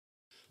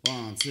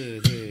1,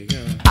 2, 3,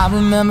 go. I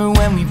remember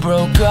when we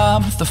broke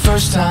up the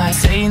first time,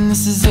 saying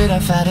this is it,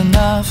 I've had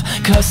enough.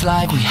 Cause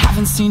like we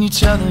haven't seen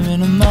each other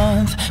in a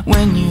month.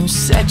 When you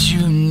said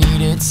you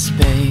needed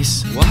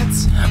space. What?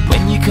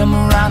 When you come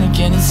around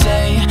again and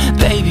say,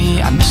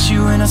 baby, I miss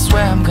you and I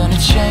swear I'm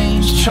gonna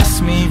change.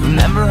 Trust me,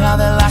 remember how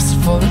that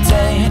lasted for a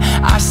day.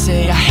 I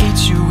say I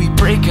hate you, we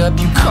break up,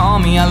 you call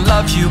me I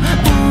love you.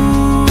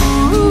 Ooh,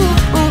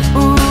 ooh,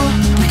 ooh.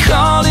 We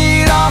called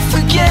it off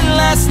again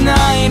last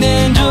night.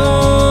 And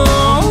oh,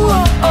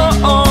 oh,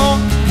 oh,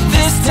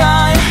 this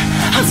time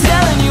I'm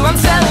telling you, we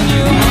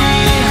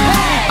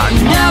are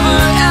never,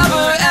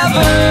 ever,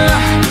 ever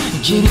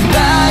getting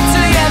back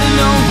together.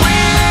 No,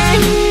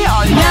 we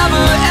are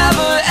never,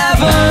 ever,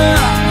 ever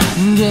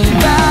getting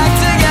back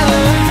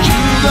together. You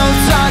go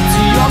talk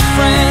to your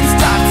friends,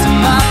 talk to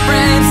my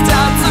friends,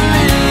 talk to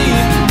me.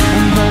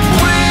 But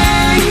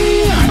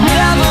we are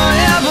never,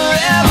 ever,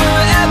 ever,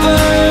 ever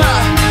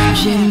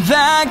getting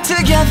back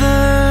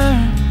together.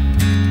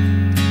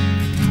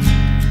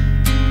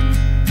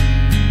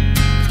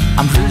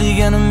 I'm really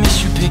gonna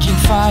miss you picking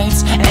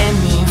fights, and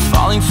me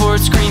falling for it,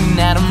 screaming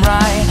that I'm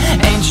right.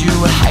 And you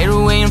would hide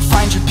away and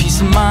find your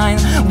peace of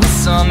mind with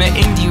some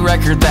indie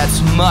record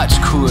that's much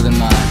cooler than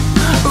mine.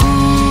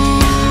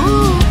 Ooh,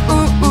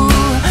 ooh,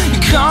 ooh.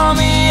 You call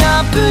me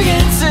up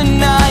again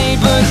tonight,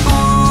 but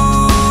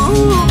ooh,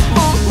 ooh,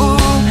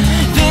 ooh.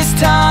 This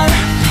time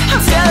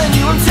I'm telling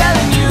you,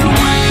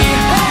 we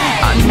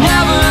are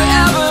never,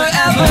 ever,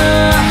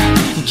 ever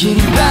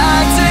getting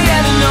back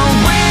together. No,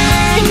 we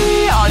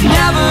are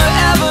never,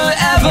 ever,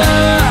 ever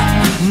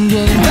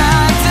getting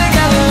back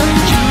together.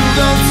 You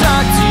go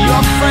talk to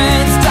your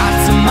friends, talk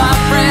to my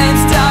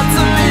friends, talk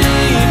to me.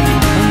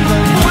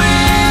 But we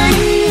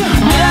are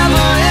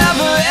never,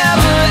 ever,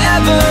 ever,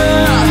 ever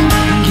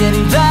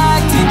getting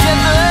back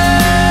together.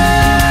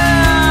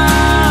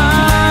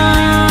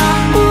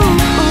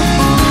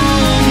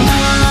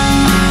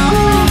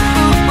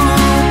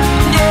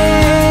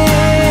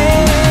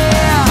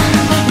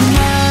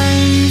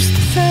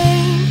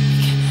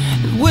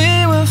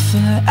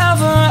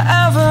 Forever,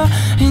 ever,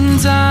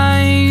 and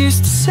I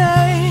used to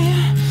say,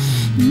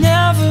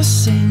 never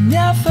say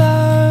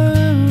never.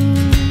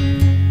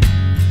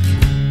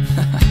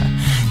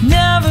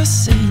 Never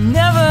say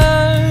never.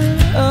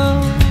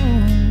 Oh.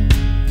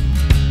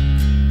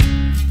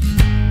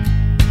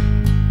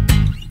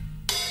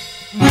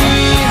 We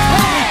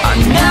are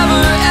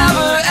never,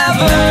 ever,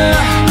 ever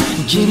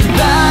getting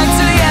back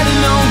together.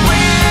 No,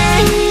 we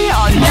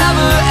are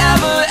never,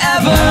 ever,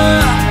 ever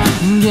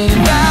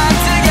getting back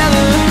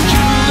together.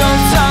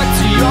 Talk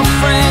to your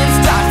friends,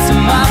 talk to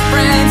my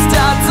friends,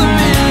 talk to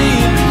me.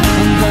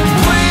 But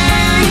we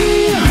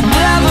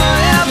never,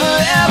 ever,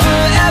 ever,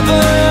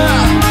 ever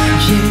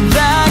getting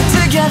back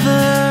together.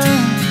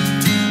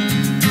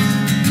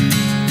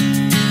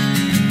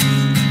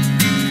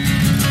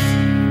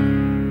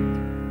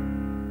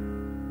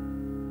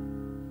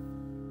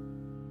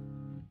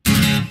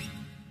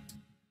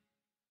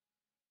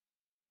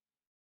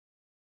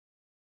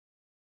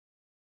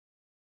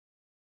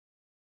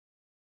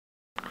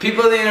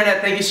 People of the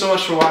internet, thank you so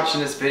much for watching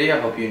this video.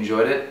 I hope you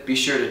enjoyed it. Be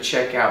sure to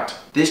check out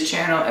this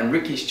channel and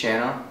Ricky's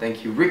channel.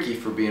 Thank you, Ricky,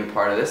 for being a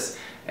part of this.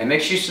 And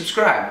make sure you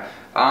subscribe.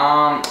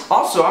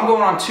 Also, I'm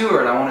going on tour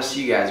and I want to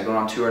see you guys. I'm going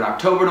on tour in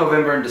October,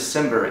 November, and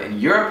December in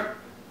Europe,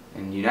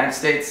 in the United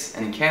States,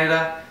 and in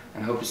Canada.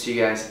 And I hope to see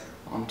you guys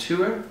on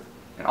tour.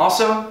 And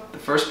also, the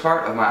first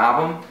part of my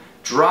album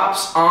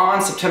drops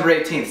on September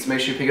 18th, so make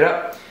sure you pick it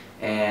up.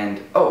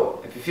 And, oh,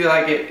 if you feel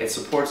like it, it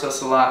supports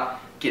us a lot,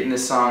 getting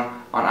this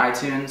song on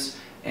iTunes,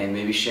 and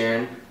maybe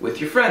sharing with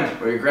your friend,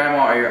 or your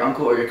grandma, or your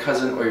uncle, or your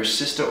cousin, or your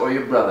sister, or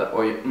your brother,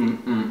 or your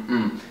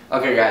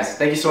Okay guys,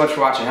 thank you so much for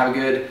watching. Have a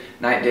good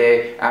night,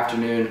 day,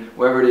 afternoon,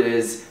 wherever it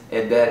is,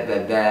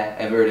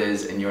 wherever it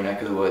is in your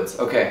neck of the woods.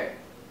 Okay,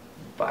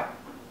 bye.